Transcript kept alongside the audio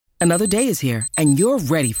Another day is here, and you're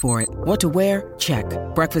ready for it. What to wear? Check.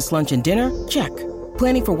 Breakfast, lunch, and dinner? Check.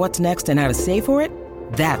 Planning for what's next and how to save for it?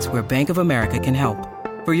 That's where Bank of America can help.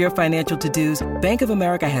 For your financial to-dos, Bank of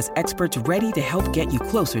America has experts ready to help get you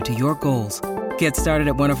closer to your goals. Get started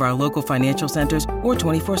at one of our local financial centers or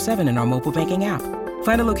 24/7 in our mobile banking app.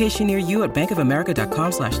 Find a location near you at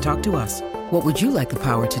bankofamerica.com/talktous. What would you like the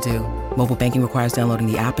power to do? Mobile banking requires downloading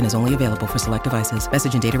the app and is only available for select devices.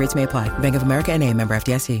 Message and data rates may apply. Bank of America N.A., member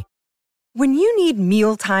FDIC. When you need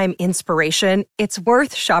mealtime inspiration, it's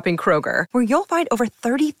worth shopping Kroger, where you'll find over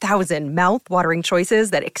 30,000 mouth-watering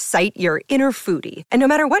choices that excite your inner foodie. And no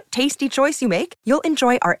matter what tasty choice you make, you'll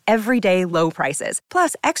enjoy our everyday low prices,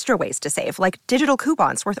 plus extra ways to save, like digital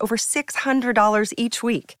coupons worth over $600 each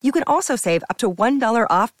week. You can also save up to $1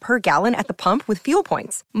 off per gallon at the pump with fuel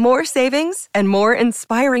points. More savings and more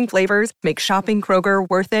inspiring flavors make shopping Kroger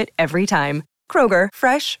worth it every time. Kroger,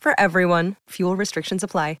 fresh for everyone. Fuel restrictions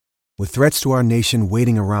apply. With threats to our nation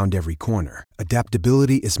waiting around every corner,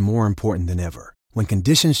 adaptability is more important than ever. When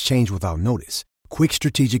conditions change without notice, quick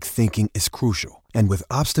strategic thinking is crucial. And with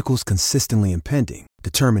obstacles consistently impending,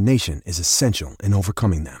 determination is essential in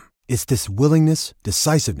overcoming them. It's this willingness,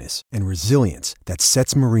 decisiveness, and resilience that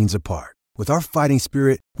sets Marines apart. With our fighting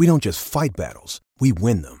spirit, we don't just fight battles, we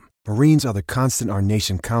win them. Marines are the constant our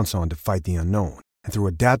nation counts on to fight the unknown. And through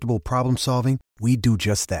adaptable problem solving, we do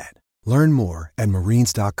just that. Learn more at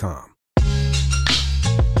marines.com.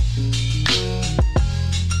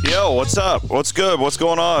 Yo, what's up? What's good? What's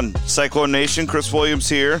going on? Cyclone Nation, Chris Williams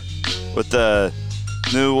here with the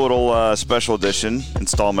new little special edition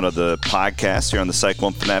installment of the podcast here on the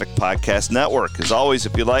Cyclone Fanatic Podcast Network. As always,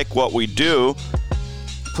 if you like what we do,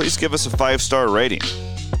 please give us a 5-star rating.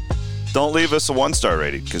 Don't leave us a 1-star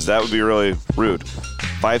rating, because that would be really rude.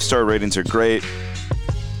 5-star ratings are great.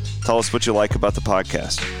 Tell us what you like about the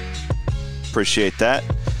podcast. Appreciate that.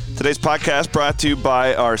 Today's podcast brought to you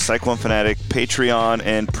by our Cyclone Fanatic Patreon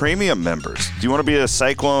and Premium members. Do you want to be a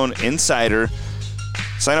Cyclone insider?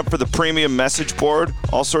 Sign up for the Premium message board.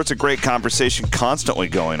 All sorts of great conversation constantly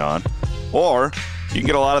going on. Or you can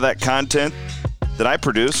get a lot of that content that I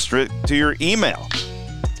produce straight to your email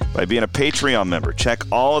by being a Patreon member. Check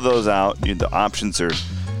all of those out. The options are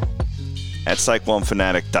at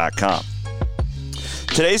cyclonefanatic.com.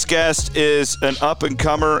 Today's guest is an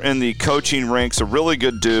up-and-comer in the coaching ranks, a really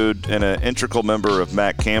good dude and an integral member of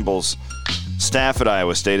Matt Campbell's staff at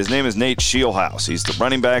Iowa State. His name is Nate Scheelhaase. He's the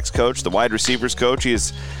running backs coach, the wide receivers coach. He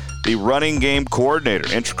is the running game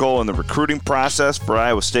coordinator, integral in the recruiting process for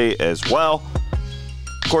Iowa State as well.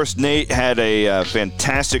 Of course, Nate had a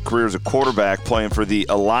fantastic career as a quarterback playing for the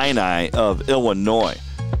Illini of Illinois.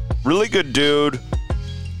 Really good dude.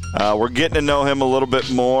 We're getting to know him a little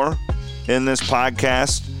bit more in this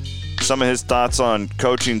podcast. Some of his thoughts on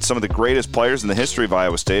coaching some of the greatest players in the history of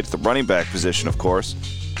Iowa State, the running back position, of course,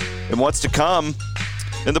 and what's to come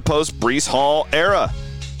in the post-Breece Hall era.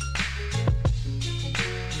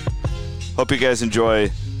 Hope you guys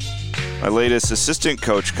enjoy my latest assistant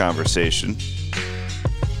coach conversation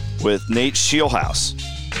with Nate Scheelhaase.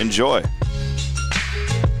 Enjoy.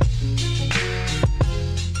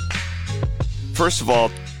 First of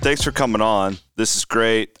all, thanks for coming on. This is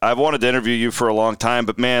great. I've wanted to interview you for a long time,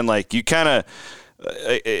 but man, like you kind of,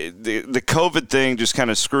 the COVID thing just kind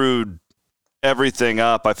of screwed everything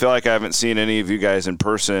up. I feel like I haven't seen any of you guys in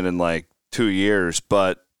person in like 2 years,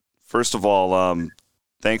 but first of all,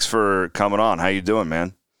 thanks for coming on. How you doing,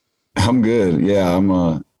 man? I'm good. Yeah,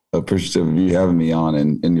 I'm appreciative of you having me on,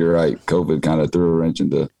 and you're right. COVID kind of threw a wrench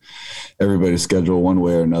into everybody's schedule one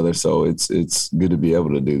way or another. So it's good to be able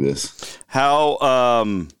to do this. How,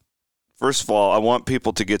 first of all, I want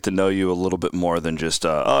people to get to know you a little bit more than just,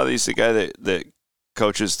 he's the guy that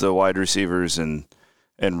coaches the wide receivers and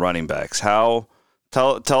running backs. How,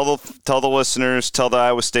 tell the listeners, tell the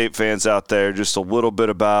Iowa State fans out there just a little bit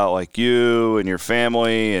about like you and your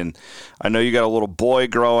family. And I know you got a little boy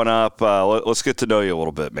growing up. Let's get to know you a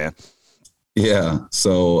little bit, man. Yeah,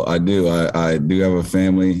 so I do. I do have a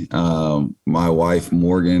family. My wife,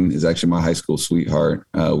 Morgan, is actually my high school sweetheart.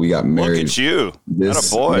 We got married. Look at you. What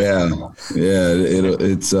a boy. Yeah.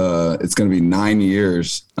 It's going to be 9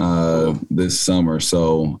 years this summer.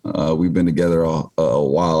 So we've been together a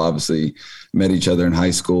while. Obviously, met each other in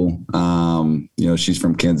high school. She's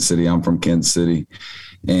from Kansas City. I'm from Kansas City.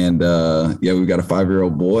 And, we've got a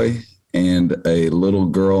 5-year-old boy and a little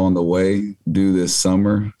girl on the way due this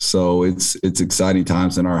summer. So it's exciting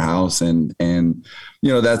times in our house. And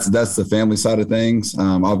that's the family side of things.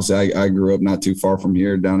 Obviously I grew up not too far from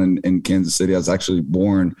here down in Kansas City. I was actually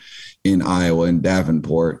born in Iowa, in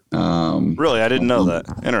Davenport. Really? I didn't know that.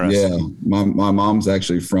 Interesting. Yeah. My mom's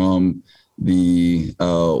actually from the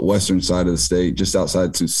western side of the state, just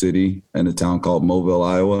outside Sioux City, in a town called Mobile,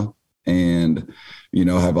 Iowa. And,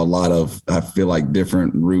 have a lot of, I feel like,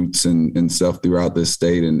 different roots and stuff throughout this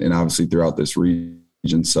state and obviously throughout this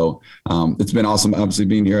region. So it's been awesome, obviously,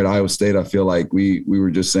 being here at Iowa State. I feel like we were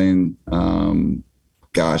just saying,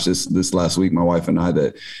 this last week, my wife and I,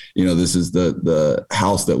 that, this is the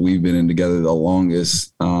house that we've been in together the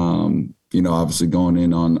longest, obviously going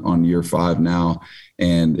in on year 5 now.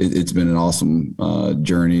 And it's been an awesome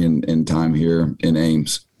journey and time here in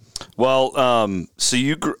Ames. Well, so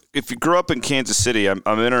if you grew up in Kansas City, I'm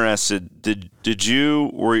interested.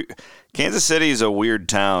 Kansas City is a weird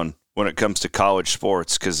town when it comes to college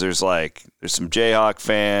sports, because there's some Jayhawk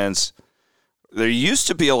fans. There used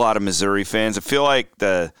to be a lot of Missouri fans. I feel like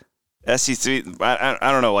the SEC. I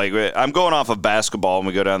don't know. Like, I'm going off of basketball when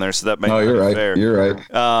we go down there, so that might be fair. You're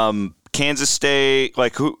right. Kansas State.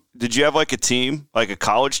 Like, who did you have? Like a team, like a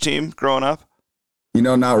college team, growing up?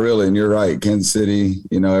 Not really. And you're right. Kansas City,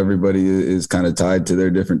 everybody is kind of tied to their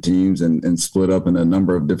different teams and split up in a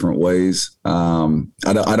number of different ways. I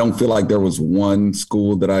don't feel like there was one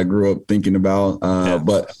school that I grew up thinking about,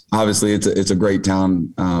 but obviously it's a great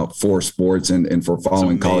town for sports and for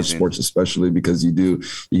following college sports, especially because you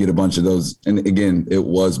get a bunch of those. And again, it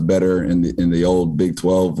was better in the old Big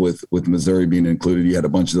 12 with Missouri being included. You had a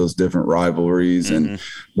bunch of those different rivalries and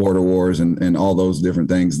border wars and all those different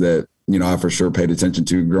things that, I for sure paid attention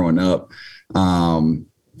to growing up.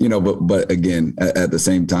 But again, at the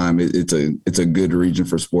same time, it's a good region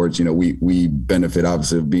for sports. We benefit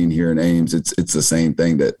obviously of being here in Ames. It's the same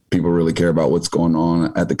thing that people really care about what's going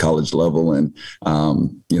on at the college level. And,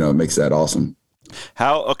 it makes that awesome.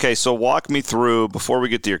 So walk me through, before we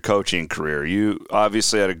get to your coaching career, you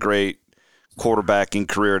obviously had a great quarterbacking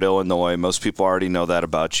career at Illinois. Most people already know that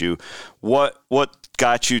about you. What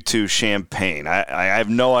got you to Champaign? I have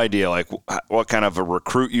no idea, like, what kind of a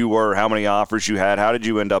recruit you were, how many offers you had. How did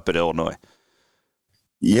you end up at Illinois?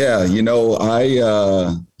 Yeah,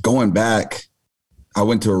 I going back, I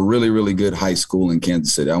went to a really, really good high school in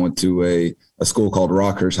Kansas City. I went to a school called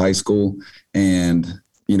Rockhurst High School, and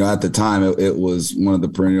at the time, it was one of the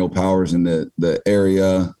perennial powers in the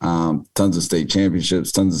area, tons of state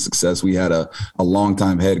championships, tons of success. We had a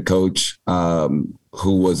longtime head coach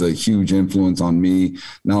who was a huge influence on me,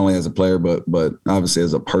 not only as a player, but obviously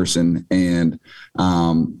as a person. And,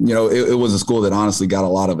 it was a school that honestly got a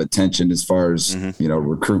lot of attention as far as,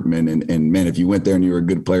 recruitment. And man, if you went there and you were a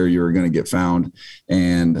good player, you were going to get found.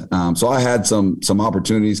 And so I had some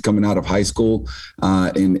opportunities coming out of high school.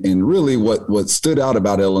 And really what stood out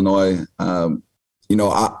about Illinois,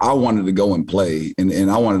 I wanted to go and play and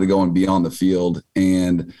I wanted to go and be on the field.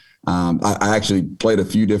 And I actually played a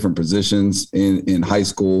few different positions in high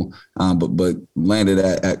school, but landed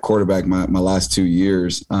at quarterback my last 2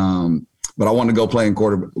 years. But I wanted to go play in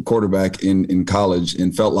quarterback in college,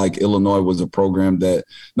 and felt like Illinois was a program that,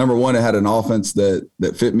 number one, it had an offense that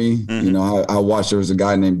fit me. Mm-hmm. I watched, there was a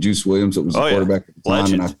guy named Juice Williams that was the quarterback at the time.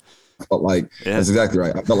 Legend. And I felt like, that's exactly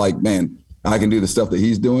right. I felt like, man, I can do the stuff that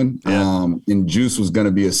he's doing. Yeah. And Juice was going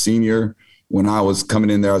to be a senior when I was coming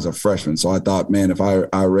in there as a freshman. So I thought, man, if I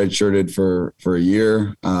redshirted for a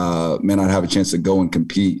year, man, I'd have a chance to go and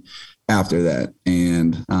compete after that.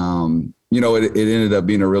 And, it ended up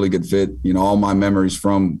being a really good fit. All my memories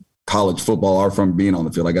from college football are from being on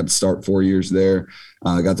the field. I got to start 4 years there.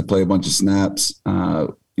 I got to play a bunch of snaps.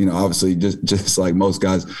 Obviously just like most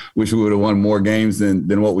guys, wish we would have won more games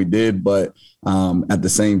than what we did. But at the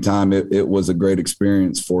same time, it was a great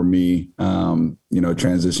experience for me,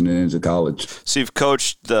 transitioning into college. So you've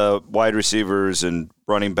coached the wide receivers and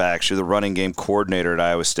running backs. You're the running game coordinator at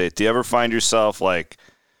Iowa State. Do you ever find yourself like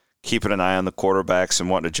keeping an eye on the quarterbacks and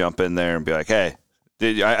wanting to jump in there and be like, hey,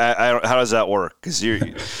 how does that work? Because you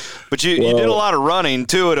did a lot of running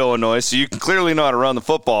too at Illinois, so you can clearly know how to run the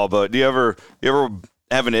football. But do you ever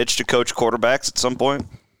have an itch to coach quarterbacks at some point?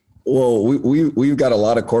 Well, we've got a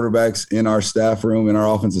lot of quarterbacks in our staff room, in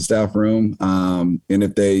our offensive staff room. And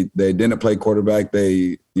if they didn't play quarterback,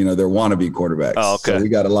 they're wannabe quarterbacks. Oh, okay. So we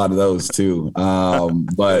got a lot of those too.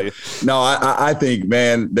 But no, I think,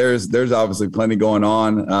 man, there's obviously plenty going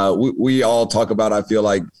on. We all talk about, I feel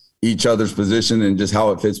like, each other's position and just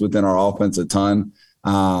how it fits within our offense a ton.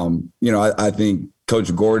 I think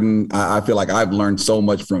Coach Gordon, I feel like I've learned so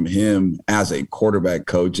much from him as a quarterback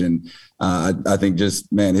coach. And I think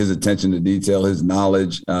just, man, his attention to detail, his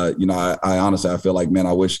knowledge, I honestly, I feel like, man,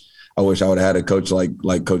 I wish I wish I would have had a coach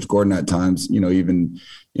like Coach Gordon at times, even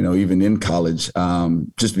in college,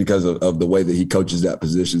 just because of the way that he coaches that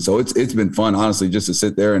position. So it's been fun, honestly, just to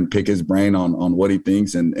sit there and pick his brain on what he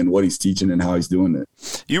thinks and what he's teaching and how he's doing it.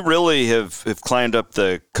 You really have climbed up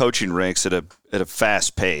the coaching ranks at a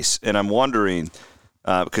fast pace, and I'm wondering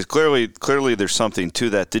because clearly there's something to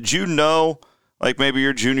that. Did you know, like maybe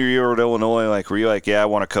your junior year at Illinois, like were you like, yeah, I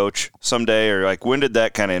want to coach someday, or like when did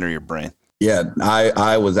that kind of enter your brain? Yeah,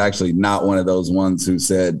 I was actually not one of those ones who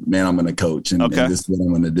said, man, I'm going to coach and this is what I'm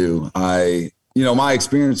going to do. My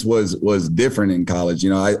experience was different in college.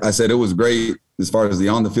 I said it was great as far as the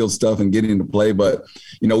on the field stuff and getting to play, but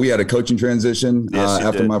we had a coaching transition. Yes,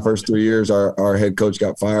 after my first 3 years, our head coach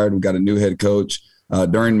got fired. We got a new head coach.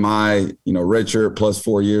 During my, redshirt plus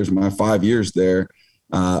 4 years, my 5 years there,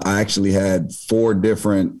 I actually had 4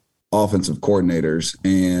 different offensive coordinators,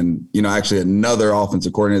 and actually another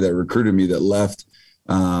offensive coordinator that recruited me that left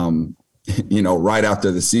right after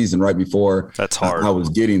the season, right before that's hard. I was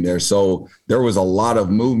getting there. So there was a lot of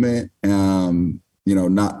movement,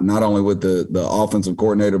 not only with the offensive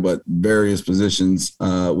coordinator, but various positions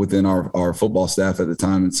within our football staff at the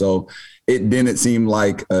time. And so it didn't seem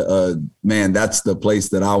like, man, that's the place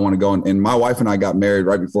that I want to go. And my wife and I got married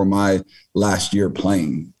right before my last year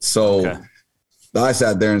playing. So okay. I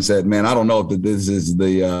sat there and said, man, I don't know if this is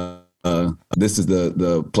the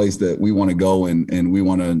place that we want to go and we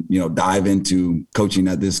want to, dive into coaching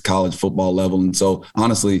at this college football level. And so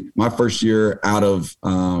honestly, my first year out of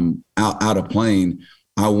playing,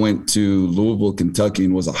 I went to Louisville, Kentucky,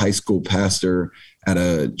 and was a high school pastor at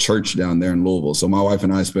a church down there in Louisville. So my wife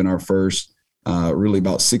and I spent our first really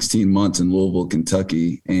about 16 months in Louisville,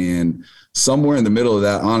 Kentucky. And somewhere in the middle of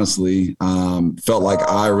that, honestly, felt like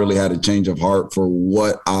I really had a change of heart for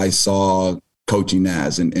what I saw coaching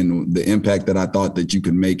as and the impact that I thought that you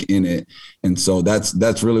could make in it. And so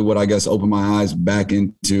that's really what I guess opened my eyes back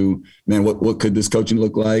into, man, what could this coaching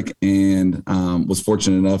look like? And was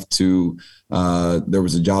fortunate enough to, there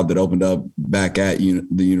was a job that opened up back at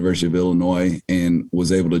the University of Illinois and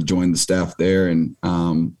was able to join the staff there. And,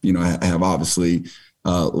 have obviously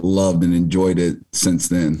loved and enjoyed it since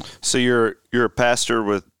then. So you're a pastor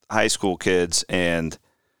with high school kids, and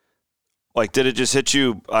like, did it just hit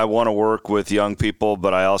you, I want to work with young people,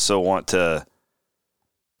 but I also want to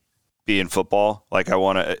be in football? Like, I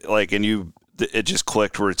want to, like, and it just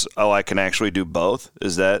clicked where it's, I can actually do both?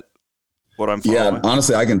 Is that what I'm following? Yeah,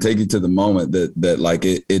 honestly, I can take you to the moment that like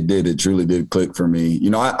it truly did click for me.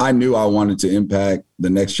 I knew I wanted to impact the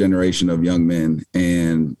next generation of young men,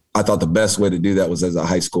 and I thought the best way to do that was as a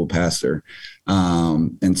high school pastor.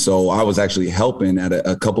 And so I was actually helping at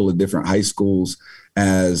a couple of different high schools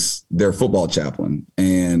as their football chaplain.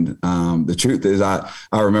 And the truth is, I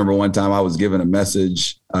remember one time I was given a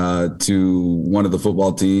message to one of the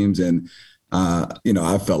football teams, and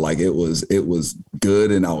I felt like it was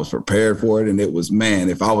good and I was prepared for it. And it was, man,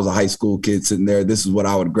 if I was a high school kid sitting there, this is what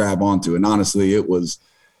I would grab onto. And honestly,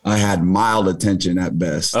 I had mild attention at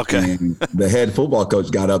best. Okay. And the head football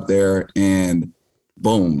coach got up there and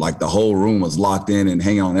boom, like the whole room was locked in and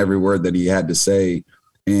hanging on every word that he had to say.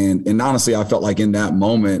 And honestly, I felt like in that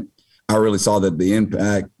moment, I really saw that the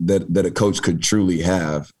impact that a coach could truly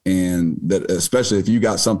have. And that especially if you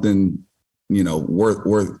got something,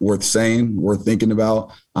 worth saying, worth thinking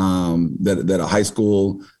about, that a high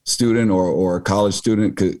school student or a college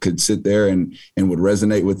student could sit there and would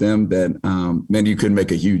resonate with them, that, man, you could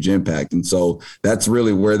make a huge impact. And so that's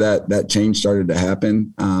really where that change started to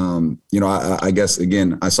happen. I guess,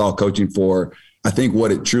 again, I saw coaching for, I think,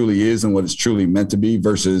 what it truly is and what it's truly meant to be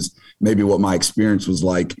versus maybe what my experience was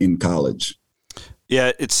like in college.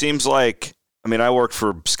 Yeah, it seems like, I worked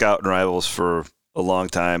for Scout and Rivals for a long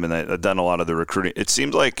time, and I've done a lot of the recruiting. It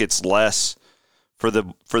seems like it's less for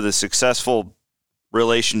the successful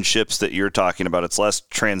relationships that you're talking about. It's less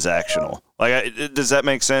transactional. Like, does that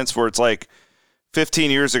make sense? Where it's like 15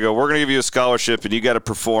 years ago, we're going to give you a scholarship and you got to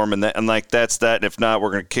perform, and that's that. And if not,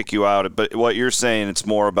 we're going to kick you out. But what you're saying, it's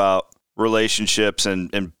more about relationships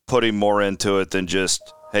and putting more into it than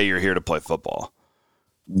just, hey, you're here to play football.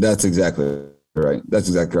 That's exactly right.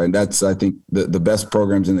 That's, I think, the best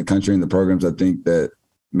programs in the country, and the programs I think that,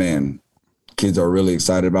 man, kids are really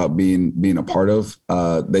excited about being a part of.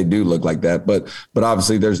 They do look like that, but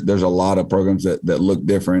obviously there's a lot of programs that look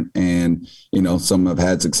different, and some have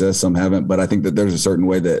had success, some haven't. But I think that there's a certain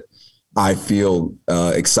way that I feel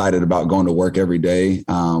excited about going to work every day,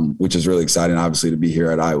 which is really exciting, obviously, to be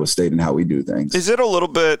here at Iowa State and how we do things. Is it a little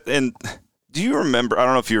bit, and do you remember, I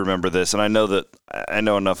don't know if you remember this, and I know that I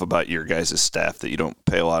know enough about your guys' staff that you don't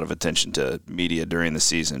pay a lot of attention to media during the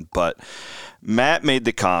season, but Matt made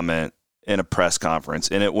the comment in a press conference,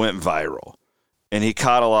 and it went viral. And he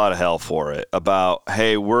caught a lot of hell for it about,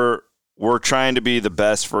 hey, we're trying to be the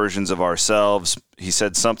best versions of ourselves. He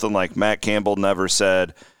said something like Matt Campbell never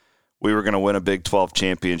said we were going to win a Big 12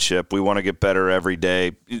 championship. We want to get better every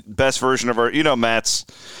day. Best version of our, Matt's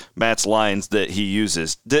lines that he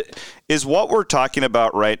uses. Is what we're talking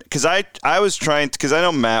about right? Because I was trying, because I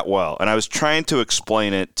know Matt well, and I was trying to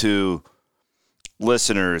explain it to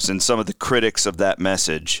listeners and some of the critics of that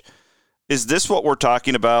message. Is this what we're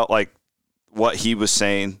talking about? Like what he was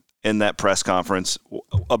saying in that press conference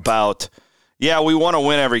about, yeah, we want to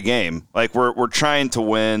win every game. Like we're trying to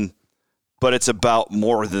win, but it's about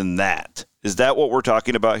more than that. Is that what we're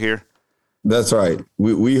talking about here? That's right.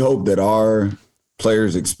 We hope that our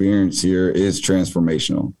players' experience here is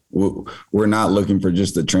transformational. We're not looking for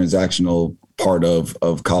just the transactional part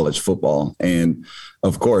of college football. And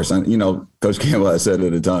of course, Coach Campbell has said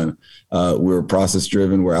it a ton. We're process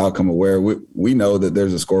driven. We're outcome aware. We know that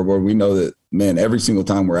there's a scoreboard. We know that, man, every single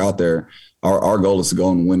time we're out there, our goal is to go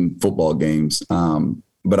and win football games.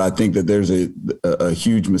 But I think that there's a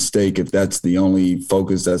huge mistake if that's the only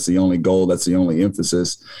focus, that's the only goal, that's the only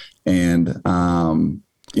emphasis. And,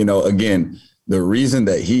 again, the reason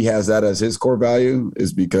that he has that as his core value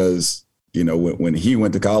is because, when he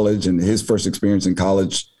went to college and his first experience in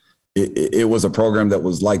college, it was a program that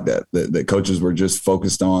was like that coaches were just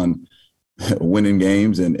focused on winning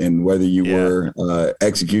games and whether you were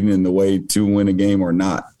executing in the way to win a game or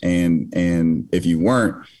not. And if you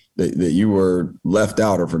weren't, that you were left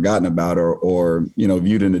out or forgotten about or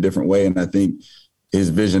viewed in a different way. And I think his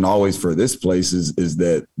vision always for this place is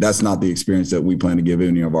that that's not the experience that we plan to give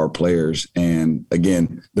any of our players. And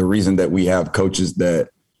again, the reason that we have coaches that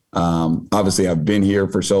obviously have been here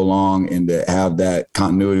for so long and that have that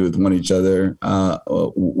continuity with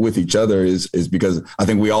each other is because I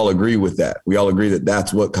think we all agree with that. We all agree that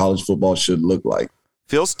that's what college football should look like.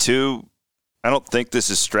 Feels too, I don't think this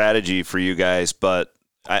is strategy for you guys, but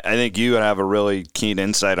I think you have a really keen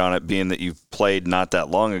insight on it, being that you've played not that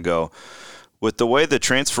long ago. With the way the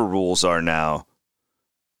transfer rules are now,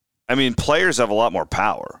 I mean, players have a lot more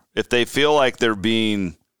power. If they feel like they're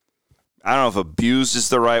being, I don't know if abused is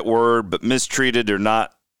the right word, but mistreated or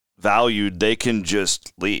not valued, they can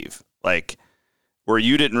just leave. Like, where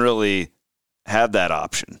you didn't really have that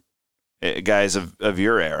option, guys of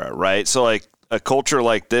your era, right? So, like, a culture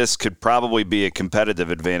like this could probably be a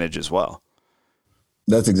competitive advantage as well.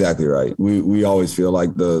 That's exactly right. We always feel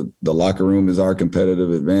like the locker room is our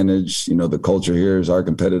competitive advantage. The culture here is our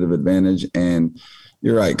competitive advantage. And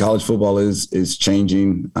you're right. College football is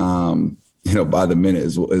changing, by the minute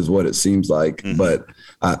is what it seems like. Mm-hmm. But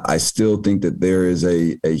I still think that there is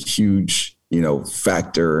a huge,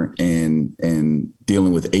 factor in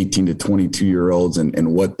dealing with 18 to 22-year-olds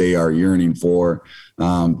and what they are yearning for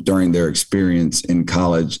during their experience in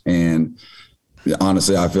college. And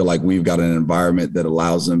honestly, I feel like we've got an environment that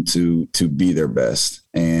allows them to be their best.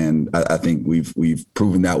 And I think we've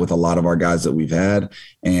proven that with a lot of our guys that we've had.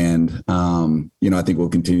 And, I think we'll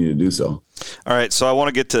continue to do so. All right. So I want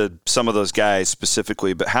to get to some of those guys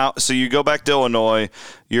specifically, but so you go back to Illinois,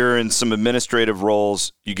 you're in some administrative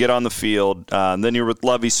roles, you get on the field, and then you're with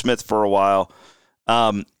Lovie Smith for a while.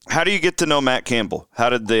 How do you get to know Matt Campbell? How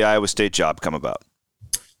did the Iowa State job come about?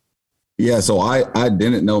 Yeah, so I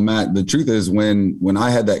didn't know Matt. The truth is when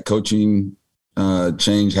I had that coaching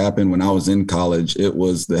change happen when I was in college, it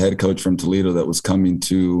was the head coach from Toledo that was coming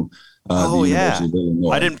to the University of Illinois.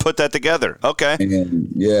 I didn't put that together. Okay.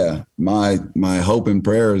 And my hope and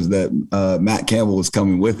prayer is that Matt Campbell was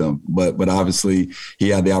coming with him, but obviously he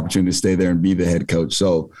had the opportunity to stay there and be the head coach.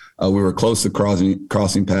 So we were close to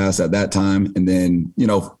crossing paths at that time. And then,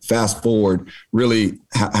 fast forward, really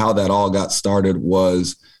how that all got started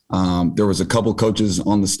was there was a couple coaches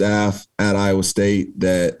on the staff at Iowa State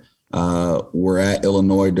that were at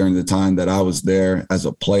Illinois during the time that I was there as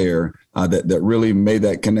a player that really made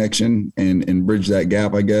that connection and bridged that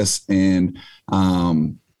gap, I guess. And,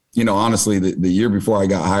 honestly, the year before I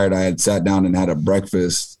got hired, I had sat down and had a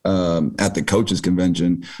breakfast at the coaches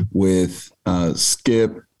convention with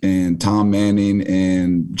Skip and Tom Manning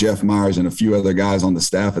and Jeff Myers and a few other guys on the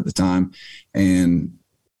staff at the time. And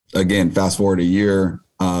again, fast forward a year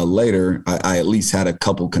later, I at least had a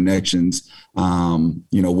couple connections,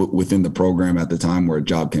 within the program at the time where a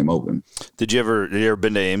job came open. Did you ever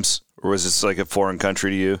been to Ames, or was this like a foreign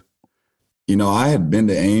country to you? I had been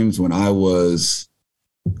to Ames when I was,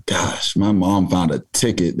 my mom found a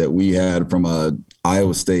ticket that we had from a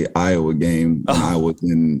Iowa State, Iowa game when I was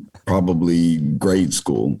in probably grade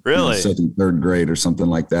school. Really? Second, third grade or something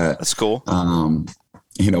like that. That's cool.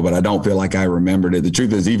 but I don't feel like I remembered it. The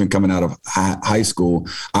truth is, even coming out of high school,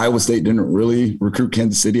 Iowa State didn't really recruit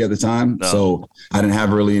Kansas City at the time. No. So I didn't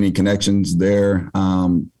have really any connections there.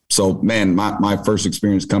 So, man, my first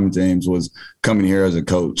experience coming to Ames was coming here as a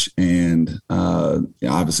coach. And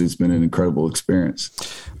obviously it's been an incredible experience.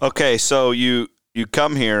 Okay, so you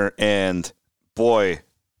come here and, boy,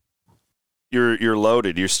 you're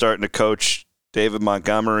loaded. You're starting to coach David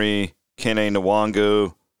Montgomery, Kene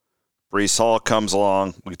Nwangu, Breece Hall comes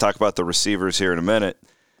along. We can talk about the receivers here in a minute.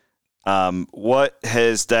 What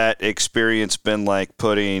has that experience been like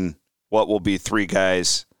putting what will be 3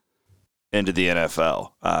 guys into the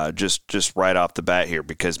NFL? Just right off the bat here,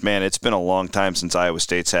 because, man, it's been a long time since Iowa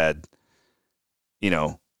State's had,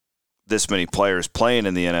 this many players playing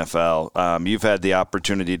in the NFL. You've had the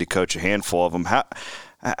opportunity to coach a handful of them.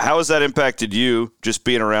 How has that impacted you, just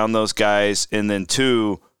being around those guys, and then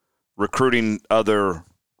 2, recruiting other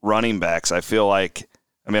running backs? I feel like,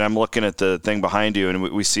 I'm looking at the thing behind you, and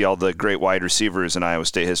we see all the great wide receivers in Iowa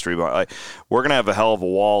State history. But we're going to have a hell of a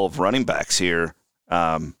wall of running backs here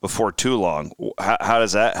before too long. How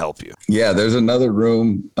does that help you? Yeah, there's another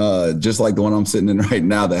room just like the one I'm sitting in right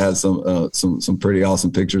now that has some pretty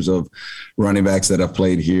awesome pictures of running backs that have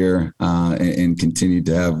played here and continued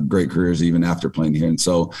to have great careers even after playing here. And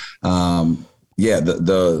so,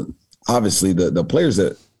 the obviously the players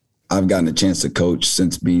that I've gotten a chance to coach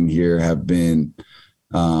since being here have been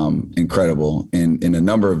incredible in a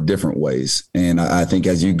number of different ways. And I think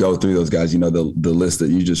as you go through those guys, the list that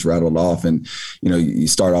you just rattled off, and, you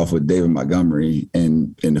start off with David Montgomery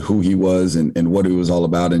and who he was and what he was all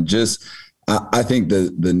about. And just, I think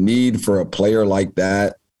the need for a player like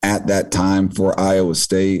that at that time for Iowa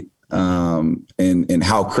State, and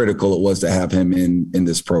how critical it was to have him in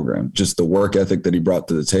this program. Just the work ethic that he brought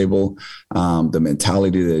to the table, the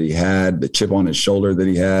mentality that he had, the chip on his shoulder that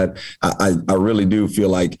he had. I really do feel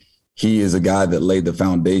like he is a guy that laid the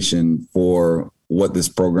foundation for what this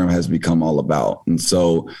program has become all about. And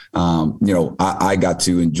so, I got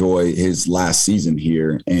to enjoy his last season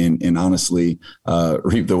here and honestly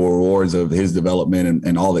reap the rewards of his development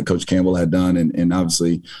and all that Coach Campbell had done. And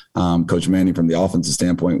obviously Coach Manning from the offensive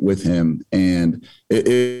standpoint with him. And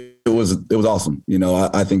it was awesome.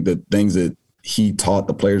 I think the things that he taught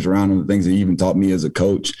the players around him, the things that he even taught me as a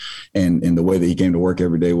coach, and the way that he came to work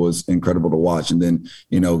every day was incredible to watch. And then,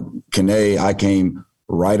 Kene, I came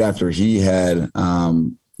right after he had,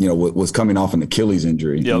 was coming off an Achilles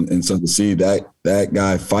injury. Yep. And so to see that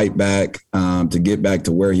guy fight back to get back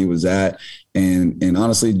to where he was at, and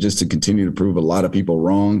honestly, just to continue to prove a lot of people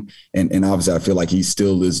wrong. And obviously I feel like he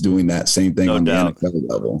still is doing that same thing on the NFL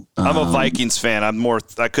level. I'm a Vikings fan.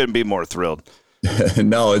 I couldn't be more thrilled.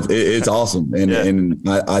 No, it's awesome. And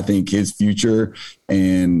I think his future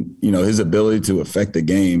and, his ability to affect the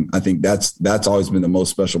game, I think that's always been the most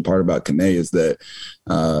special part about Kene is that,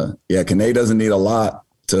 Kene doesn't need a lot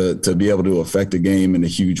to be able to affect the game in a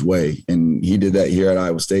huge way. And he did that here at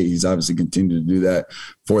Iowa State. He's obviously continued to do that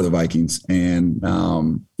for the Vikings. And,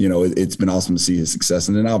 it's been awesome to see his success.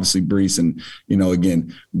 And then obviously Breece and,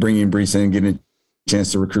 again, bringing Breece in, getting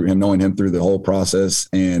chance to recruit him, knowing him through the whole process,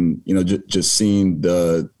 and just seeing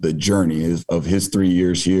the journey of his 3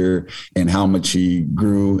 years here and how much he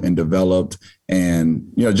grew and developed, and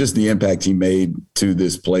just the impact he made to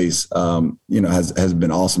this place has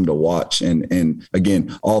been awesome to watch. And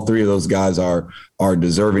again, all 3 of those guys are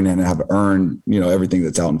deserving and have earned everything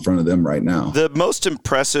that's out in front of them right now. The most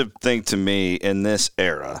impressive thing to me in this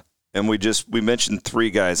era, and we mentioned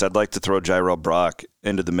 3 guys. I'd like to throw Jirel Brock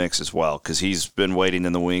into the mix as well, because he's been waiting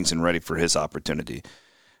in the wings and ready for his opportunity,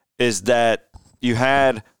 is that you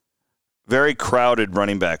had very crowded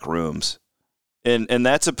running back rooms. And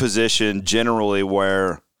that's a position generally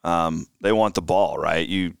where they want the ball, right?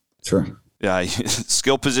 Sure. Yeah,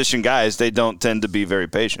 skill position guys, they don't tend to be very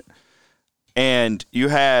patient. And you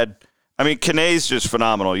had, Kene's just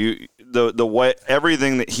phenomenal. The way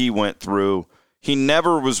everything that he went through, he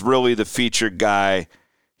never was really the featured guy.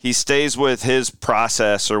 He stays with his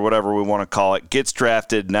process, or whatever we want to call it, gets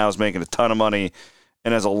drafted, now is making a ton of money,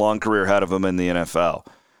 and has a long career ahead of him in the NFL.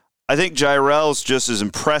 I think Jirel's just as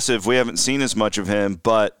impressive. We haven't seen as much of him,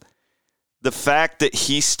 but the fact that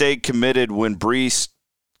he stayed committed when Breece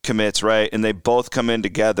commits, right, and they both come in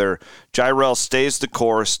together, Jirel stays the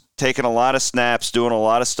course, taking a lot of snaps, doing a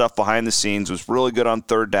lot of stuff behind the scenes, was really good on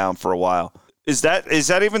third down for a while. Is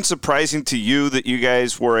that even surprising to you that you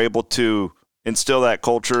guys were able to instill that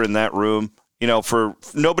culture in that room? For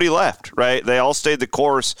nobody left, right? They all stayed the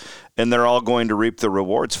course, and they're all going to reap the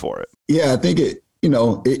rewards for it. Yeah, I think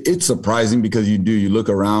it's surprising because you look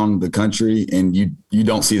around the country and you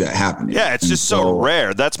don't see that happening. Yeah, it's just so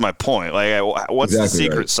rare. That's my point. Like, what's the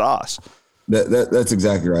secret sauce? That's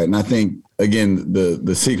exactly right. And I think, again,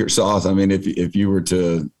 the secret sauce, I mean, if you were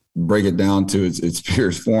to break it down to its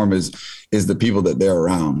purest form is the people that they're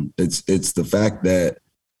around. It's the fact that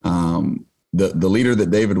the leader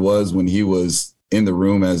that David was when he was in the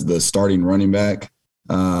room as the starting running back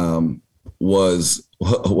was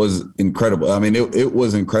incredible. I mean, it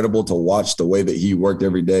was incredible to watch the way that he worked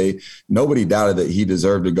every day. Nobody doubted that he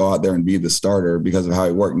deserved to go out there and be the starter because of how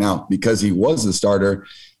he worked. Now, because he was the starter,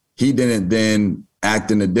 he didn't then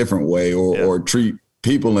act in a different way or treat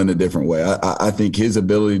people in a different way. I think his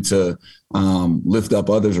ability to lift up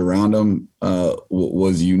others around him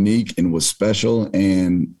was unique and was special.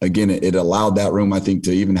 And again, it allowed that room, I think,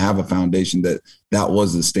 to even have a foundation that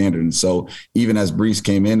was the standard. And so even as Breece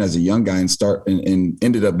came in as a young guy and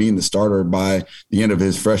ended up being the starter by the end of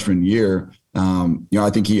his freshman year, I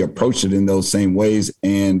think he approached it in those same ways.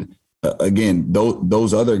 And again,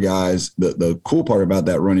 those other guys, the cool part about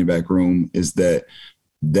that running back room is that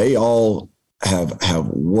they all have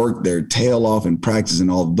worked their tail off in practice.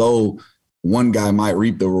 And although one guy might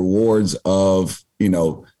reap the rewards of,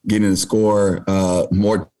 getting to score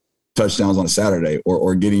more touchdowns on a Saturday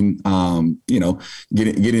or getting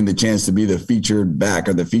the chance to be the featured back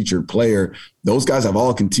or the featured player, those guys have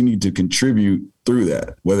all continued to contribute through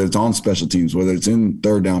that, whether it's on special teams, whether it's in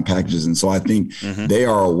third down packages. And so I think they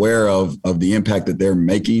are aware of the impact that they're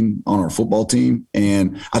making on our football team.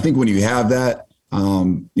 And I think when you have that,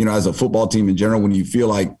 as a football team in general, when you feel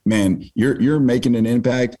like, man, you're making an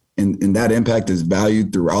impact and that impact is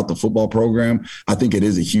valued throughout the football program, I think it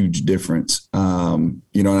is a huge difference. And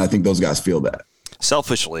I think those guys feel that.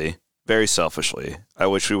 Selfishly, very selfishly, I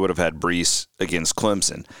wish we would have had Breece against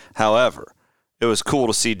Clemson. However, it was cool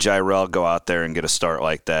to see Jirel go out there and get a start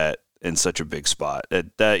like that in such a big spot.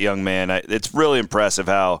 That young man, it's really impressive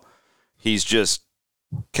how he's just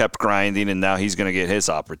kept grinding, and now he's going to get his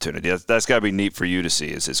opportunity. That's got to be neat for you to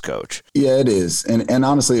see as his coach. Yeah, it is. And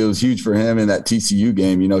honestly, it was huge for him in that TCU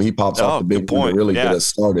game. He pops off the big one to really get us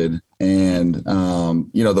started. And,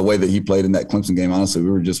 the way that he played in that Clemson game, honestly,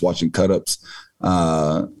 we were just watching cut-ups,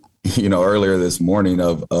 earlier this morning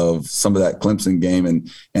of some of that Clemson game.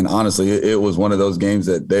 And honestly, it was one of those games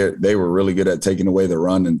that they were really good at taking away the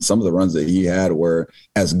run. And some of the runs that he had were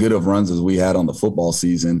as good of runs as we had on the football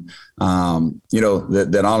season.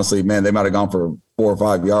 That honestly, man, they might've gone for 4 or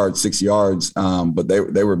 5 yards, 6 yards. But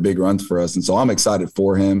they were big runs for us. And so I'm excited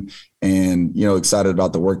for him and, excited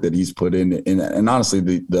about the work that he's put in. And honestly,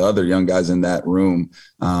 the other young guys in that room,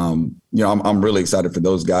 I'm really excited for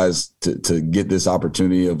those guys to get this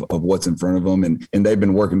opportunity of what's in front of them. And they've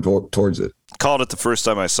been working towards it. Called it the first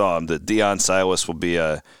time I saw him that Deion Silas will be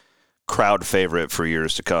a crowd favorite for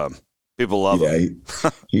years to come. People love him.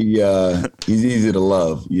 He's easy to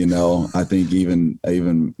love. I think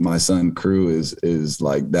even my son Crew is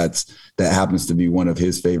like that happens to be one of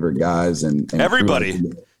his favorite guys. And everybody,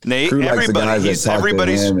 Nate, everybody, he's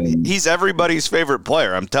everybody's favorite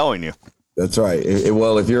player. I'm telling you. That's right.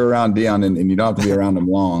 Well, if you're around Deion and you don't have to be around him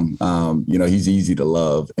long, he's easy to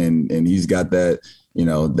love, and he's got that.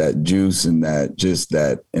 That juice and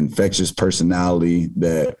that infectious personality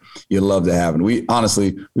that you love to have. And we've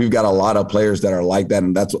got a lot of players that are like that.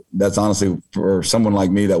 And that's honestly for someone like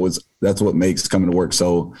me, that's what makes coming to work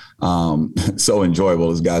so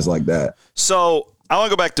enjoyable is guys like that. So I want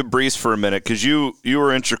to go back to Breece for a minute, because you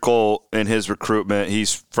were integral in his recruitment.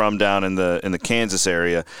 He's from down in the Kansas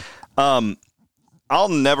area. I'll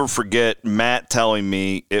never forget Matt telling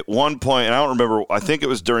me at one point, and I don't remember, I think it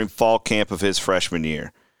was during fall camp of his freshman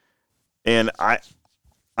year. And I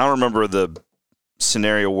don't remember the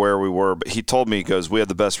scenario where we were, but he told me, he goes, we have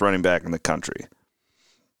the best running back in the country.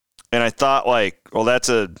 And I thought, well, that's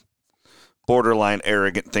a borderline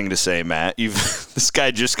arrogant thing to say, Matt. This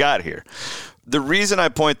guy just got here. The reason I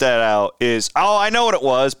point that out is, I know what it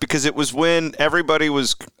was, because it was when everybody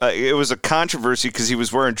was it was a controversy because he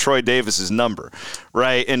was wearing Troy Davis's number,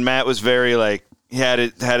 right? And Matt was very he had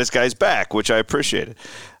his guy's back, which I appreciated.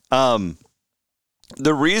 The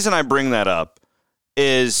reason I bring that up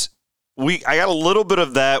is I got a little bit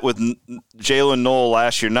of that with Jalen Noel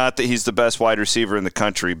last year. Not that he's the best wide receiver in the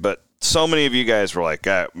country, but so many of you guys were like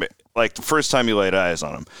the first time you laid eyes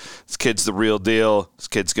on him, this kid's the real deal. This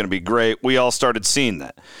kid's going to be great. We all started seeing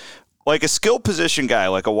that. Like a skill position guy,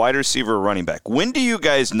 like a wide receiver or running back, when do you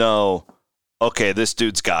guys know, okay, this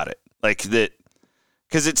dude's got it? Like that,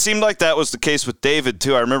 because it seemed like that was the case with David,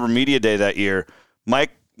 too. I remember media day that year.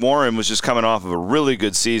 Mike Warren was just coming off of a really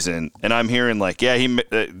good season, and I'm hearing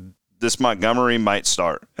this Montgomery might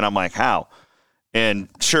start. And I'm like, how? And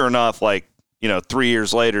sure enough, 3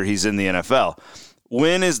 years later, he's in the NFL.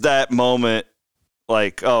 When is that moment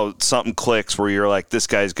something clicks where you're like, this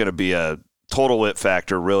guy's going to be a total it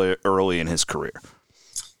factor really early in his career?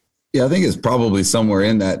 Yeah, I think it's probably somewhere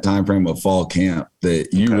in that time frame of fall camp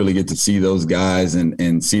that you really get to see those guys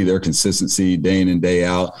and see their consistency day in and day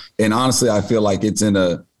out. And honestly, I feel like it's in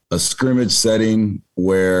a scrimmage setting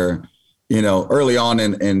where, early on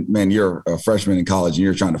and man, you're a freshman in college and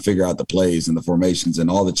you're trying to figure out the plays and the formations and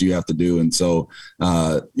all that you have to do. And so,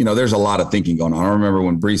 there's a lot of thinking going on. I remember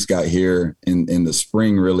when Breece got here in the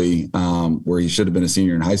spring, really, where he should have been a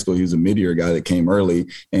senior in high school. He was a mid-year guy that came early,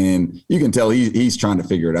 and you can tell he's trying to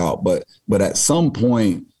figure it out. But at some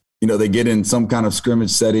point, they get in some kind of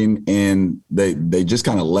scrimmage setting and they just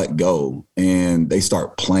kind of let go and they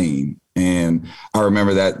start playing. And I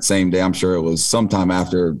remember that same day, I'm sure it was sometime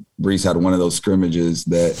after Breece had one of those scrimmages,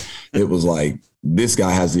 that it was like, this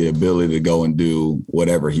guy has the ability to go and do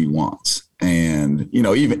whatever he wants. And,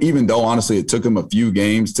 even though honestly it took him a few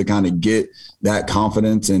games to kind of get that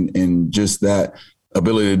confidence and just that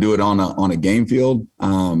ability to do it on a game field,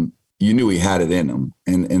 you knew he had it in him.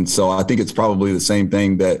 And so I think it's probably the same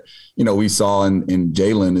thing that, we saw in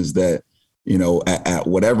Jalen, is that, at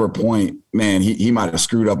whatever point, man, he might have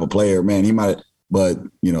screwed up a player, man, he might have, but,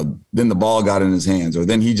 then the ball got in his hands, or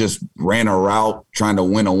then he just ran a route trying to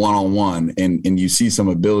win a one-on-one, and you see some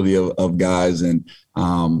ability of guys. And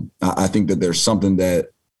I think that there's something that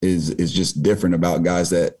is just different about guys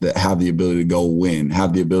that have the ability to go win,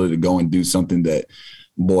 have the ability to go and do something that,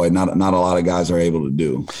 boy, not a lot of guys are able to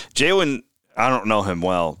do. Jalen, I don't know him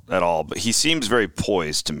well at all, but he seems very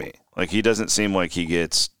poised to me. He doesn't seem like he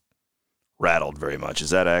gets rattled very much. Is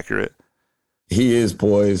that accurate? He is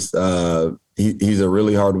poised. He's a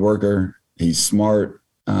really hard worker. He's smart.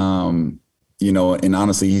 And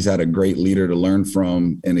honestly, he's had a great leader to learn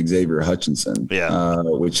from in Xavier Hutchinson,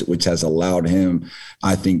 which has allowed him,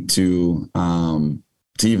 I think, to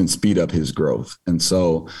even speed up his growth. And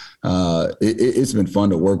so it's been fun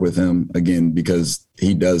to work with him again, because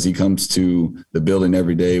he comes to the building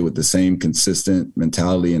every day with the same consistent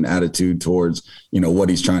mentality and attitude towards, what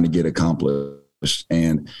he's trying to get accomplished.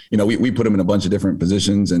 And, we put him in a bunch of different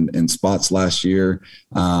positions and spots last year.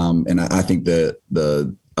 And I think that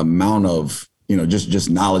the amount of, just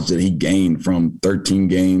knowledge that he gained from 13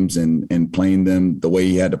 games and playing them the way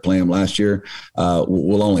he had to play them last year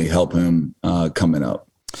will only help him coming up.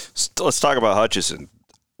 Let's talk about Hutchinson.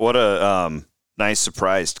 What a nice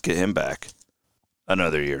surprise to get him back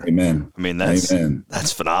another year. Amen. I mean,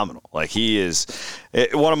 that's phenomenal. He is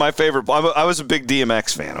one of my favorite. I was a big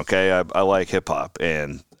DMX fan. Okay, I like hip hop,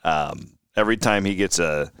 and every time he gets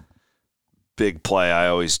a big play, I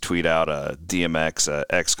always tweet out a DMX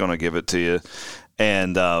X gonna give it to you.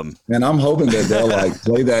 And I'm hoping that they'll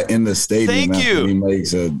play that in the stadium. Thank you. He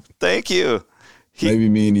makes Thank you. Maybe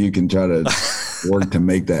me and you can try to work to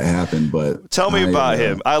make that happen. But tell me about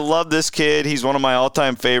him. I love this kid. He's one of my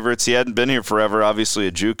all-time favorites. He hadn't been here forever, obviously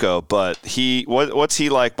a JUCO, but what's he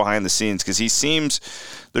like behind the scenes? Because he seems,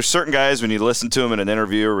 there's certain guys when you listen to him in an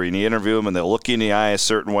interview or you interview him and they'll look you in the eye a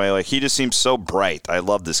certain way. He just seems so bright. I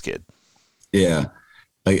love this kid. Yeah.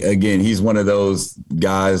 Again, he's one of those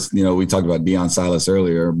guys, we talked about Deion Silas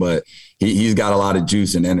earlier, but he's got a lot of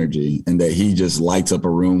juice and energy, and that he just lights up a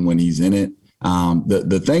room when he's in it.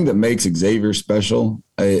 The thing that makes Xavier special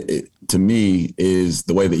to me is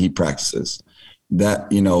the way that he practices.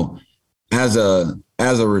 That, as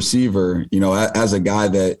a receiver, as a guy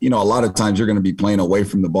that, a lot of times you're going to be playing away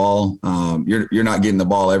from the ball. You're not getting the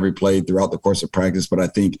ball every play throughout the course of practice, but I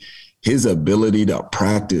think his ability to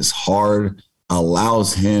practice hard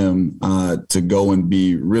allows him to go and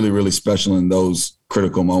be really, really special in those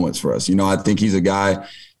critical moments for us. I think he's a guy,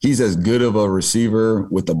 he's as good of a receiver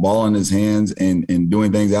with the ball in his hands and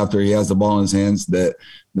doing things after he has the ball in his hands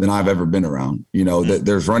than I've ever been around.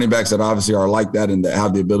 There's running backs that obviously are like that and that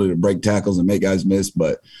have the ability to break tackles and make guys miss.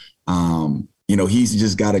 But, he's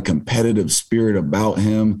just got a competitive spirit about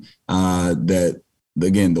him that,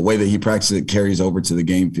 again, the way that he practices it carries over to the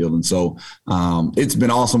game field. And so it's been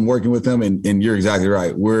awesome working with him. And you're exactly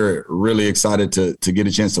right. We're really excited to get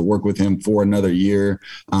a chance to work with him for another year,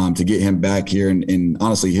 to get him back here and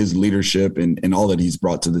honestly, his leadership and all that he's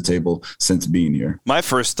brought to the table since being here. My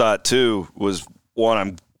first thought, too, was, one,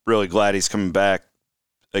 I'm really glad he's coming back,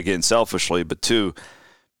 again, selfishly, but two,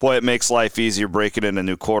 boy, it makes life easier breaking in a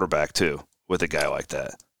new quarterback, too, with a guy like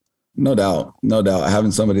that. No doubt.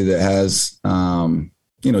 Having somebody that has,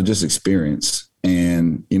 just experience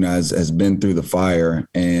and, has been through the fire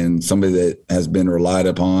and somebody that has been relied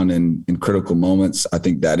upon in critical moments, I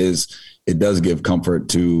think it does give comfort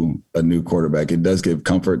to a new quarterback. It does give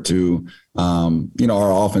comfort to,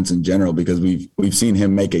 our offense in general, because we've seen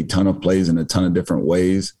him make a ton of plays in a ton of different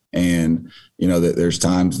ways. And, that there's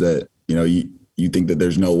times that, you think that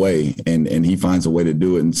there's no way, and he finds a way to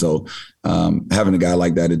do it. And so having a guy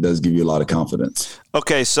like that, it does give you a lot of confidence.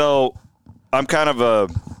 Okay, so I'm kind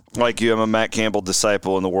of like you, I'm a Matt Campbell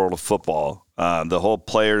disciple in the world of football. The whole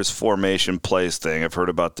players formation plays thing, I've heard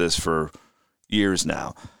about this for years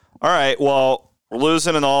now. All right, well, we're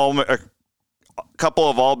losing a couple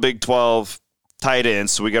of all Big 12 tight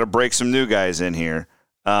ends, so we got to break some new guys in here.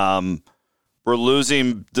 We're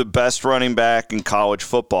losing the best running back in college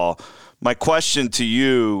football. My question to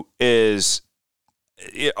you is,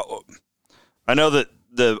 I know that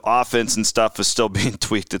the offense and stuff is still being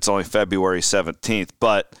tweaked. It's only February 17th,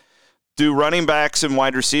 but do running backs and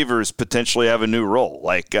wide receivers potentially have a new role?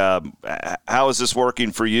 Like, how is this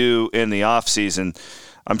working for you in the offseason?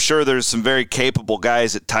 I'm sure there's some very capable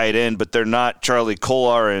guys at tight end, but they're not Charlie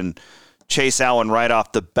Kolar and Chase Allen right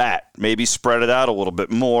off the bat. Maybe spread it out a little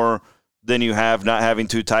bit more than you have not having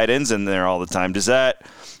two tight ends in there all the time.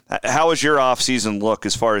 How does your offseason look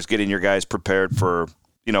as far as getting your guys prepared for,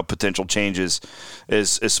 potential changes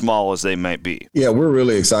as small as they might be? Yeah, we're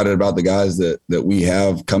really excited about the guys that we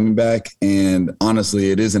have coming back. And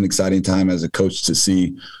honestly, it is an exciting time as a coach to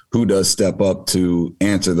see who does step up to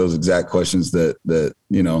answer those exact questions that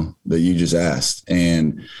you just asked.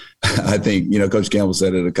 And I think, Coach Campbell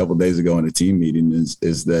said it a couple of days ago in a team meeting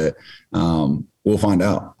is that we'll find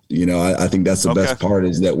out. I think that's the best part,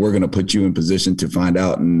 is that we're going to put you in position to find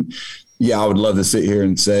out. And yeah, I would love to sit here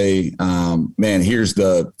and say, man, here's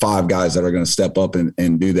the 5 guys that are going to step up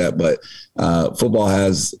and do that. But football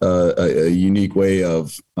has a unique way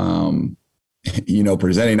of,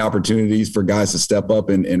 presenting opportunities for guys to step up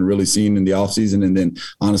and really seeing in the offseason. And then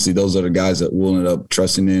honestly, those are the guys that we'll end up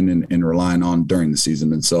trusting in and relying on during the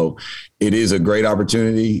season. And so it is a great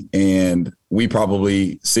opportunity. And we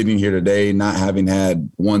probably, sitting here today, not having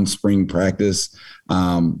had one spring practice,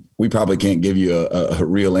 we probably can't give you a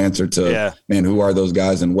real answer to, man, who are those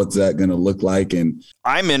guys and what's that going to look like? And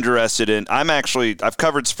I'm interested in, I've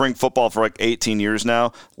covered spring football for like 18 years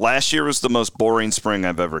now. Last year was the most boring spring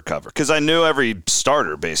I've ever covered because I knew every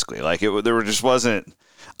starter basically. Like I'm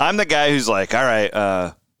the guy who's like, all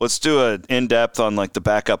right, let's do an in-depth on like the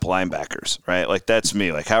backup linebackers, right? Like that's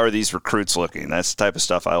me. Like, how are these recruits looking? That's the type of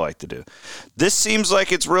stuff I like to do. This seems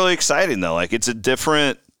like it's really exciting though. Like it's a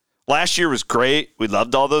different, last year was great. We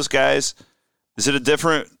loved all those guys. Is it a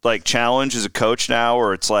different like challenge as a coach now,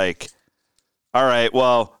 or it's like, all right,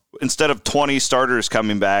 well, instead of 20 starters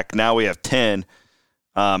coming back, now we have 10.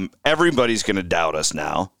 Everybody's going to doubt us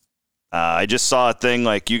now. I just saw a thing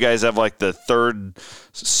like you guys have like the 3rd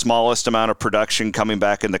smallest amount of production coming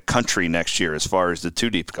back in the country next year as far as the 2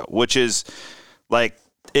 deep go, which is like,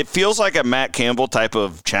 it feels like a Matt Campbell type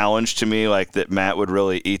of challenge to me, like that Matt would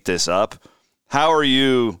really eat this up. How are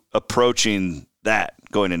you approaching that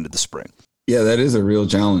going into the spring? Yeah, that is a real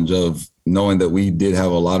challenge of knowing that we did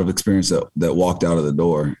have a lot of experience that walked out of the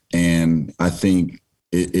door. And I think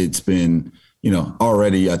it's been,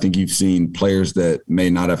 already I think you've seen players that may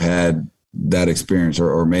not have had that experience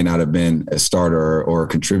or may not have been a starter or a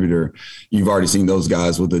contributor. You've already seen those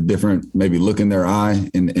guys with a different maybe look in their eye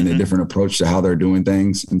and a different approach to how they're doing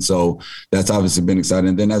things. And so that's obviously been exciting.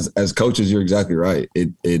 And then as coaches, you're exactly right.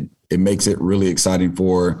 It makes it really exciting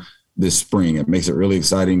for this spring. It makes it really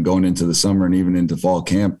exciting going into the summer and even into fall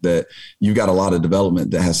camp that you got a lot of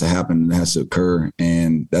development that has to happen and has to occur.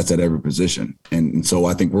 And that's at every position. And so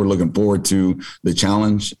I think we're looking forward to the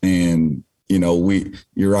challenge. And,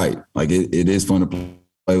 you're right. Like it is fun to play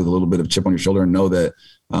with a little bit of chip on your shoulder and know that,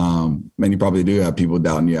 man, you probably do have people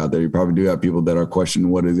doubting you out there. You probably do have people that are questioning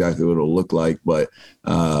what exactly it'll look like. But,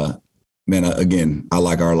 man, again, I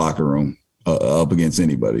like our locker room up against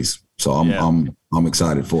anybody's. So I'm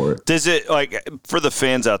excited for it. Does it, like, for the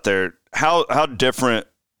fans out there, how different,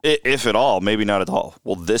 if at all, maybe not at all,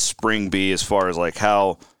 will this spring be as far as like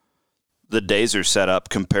how the days are set up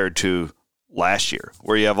compared to last year,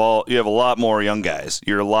 where you have a lot more young guys?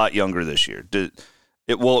 You're a lot younger this year.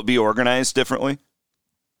 Will it be organized differently?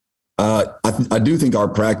 I do think our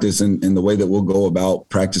practice and the way that we'll go about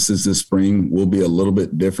practices this spring will be a little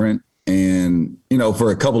bit different. And,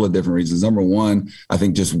 for a couple of different reasons. Number one, I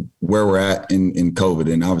think just where we're at in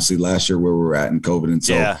COVID, and obviously last year where we were at in COVID. And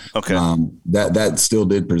so that still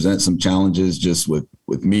did present some challenges just with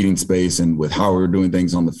meeting space and with how we're doing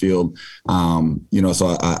things on the field.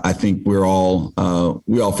 So I think we all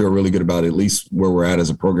feel really good about at least where we're at as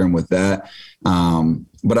a program with that.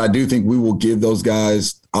 But I do think we will give those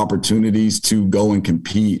guys opportunities to go and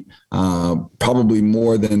compete, probably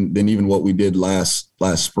more than even what we did last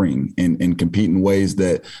spring, and compete in ways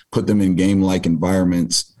that put them in game-like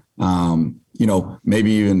environments.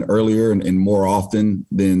 Maybe even earlier and more often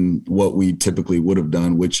than what we typically would have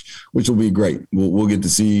done, which will be great. We'll get to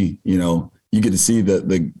see, you get to see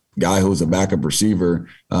the guy who was a backup receiver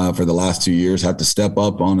for the last 2 years have to step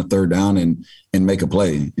up on a third down and make a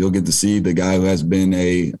play. You'll get to see the guy who has been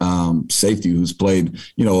a safety who's played,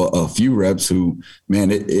 a few reps who,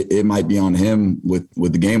 man, it might be on him with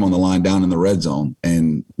the game on the line down in the red zone.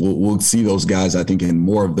 And we'll see those guys, I think, in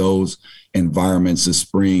more of those environments this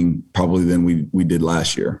spring probably than we did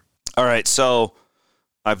last year. All right. So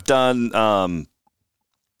I've done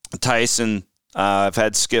Tyson. I've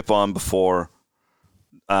had Skip on before.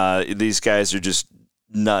 These guys are just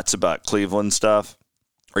nuts about Cleveland stuff.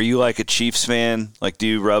 Are you like a Chiefs fan? Like, do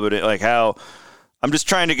you rub it in? Like how – I'm just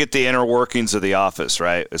trying to get the inner workings of the office,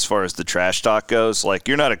 right, as far as the trash talk goes. Like,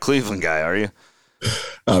 you're not a Cleveland guy, are you?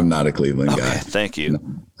 I'm not a Cleveland guy. Thank you. No.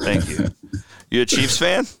 Thank you. You a Chiefs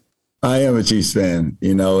fan? I am a Chiefs fan,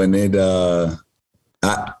 and I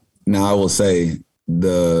will say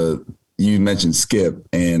you mentioned Skip,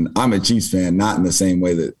 and I'm a Chiefs fan, not in the same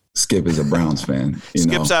way that Skip is a Browns fan.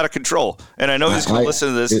 Skip's out of control, and I know he's going to listen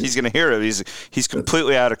to this. He's going to hear it. He's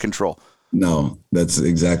completely out of control. No, that's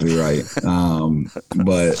exactly right.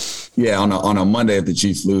 But yeah, on a Monday if the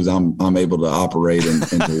Chiefs lose, I'm able to operate and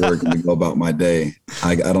to work and to go about my day.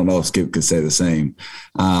 I don't know if Skip could say the same.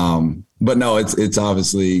 But no, it's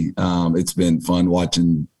obviously it's been fun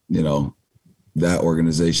watching that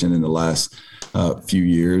organization in the last few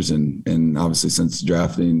years, and obviously since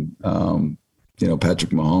drafting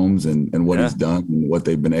Patrick Mahomes and what he's done and what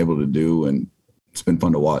they've been able to do, and it's been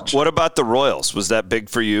fun to watch. What about the Royals? Was that big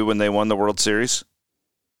for you when they won the World Series?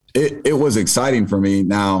 It was exciting for me.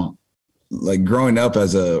 Now, like growing up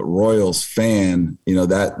as a Royals fan,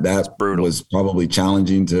 that was probably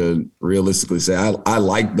challenging to realistically say. I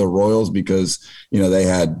liked the Royals because, they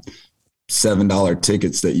had $7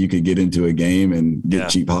 tickets that you could get into a game and get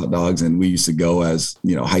cheap hot dogs. And we used to go as,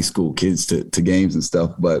 high school kids to games and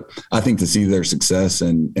stuff. But I think to see their success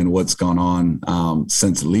and what's gone on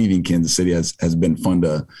since leaving Kansas City has been fun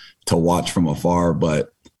to watch from afar.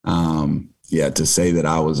 But to say that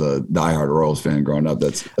I was a diehard Royals fan growing up,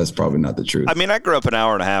 that's probably not the truth. I mean, I grew up an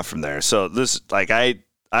hour and a half from there. So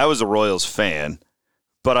I was a Royals fan,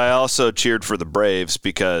 but I also cheered for the Braves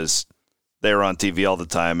because they were on TV all the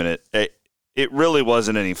time. And it really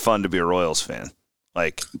wasn't any fun to be a Royals fan.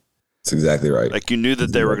 Like, that's exactly right. Like, you knew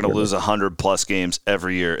that they were going to lose 100+ games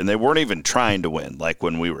every year, and they weren't even trying to win like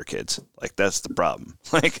when we were kids. Like, that's the problem.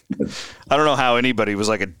 Like, I don't know how anybody was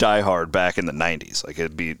like a diehard back in the 90s. Like,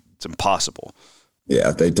 it's impossible. Yeah,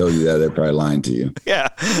 if they told you that, they're probably lying to you. Yeah,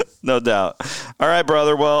 no doubt. All right,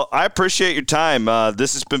 brother. Well, I appreciate your time.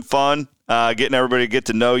 This has been fun, getting everybody to get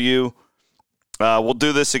to know you. We'll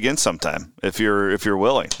do this again sometime if you're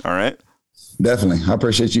willing. All right. Definitely. I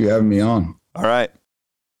appreciate you having me on. All right.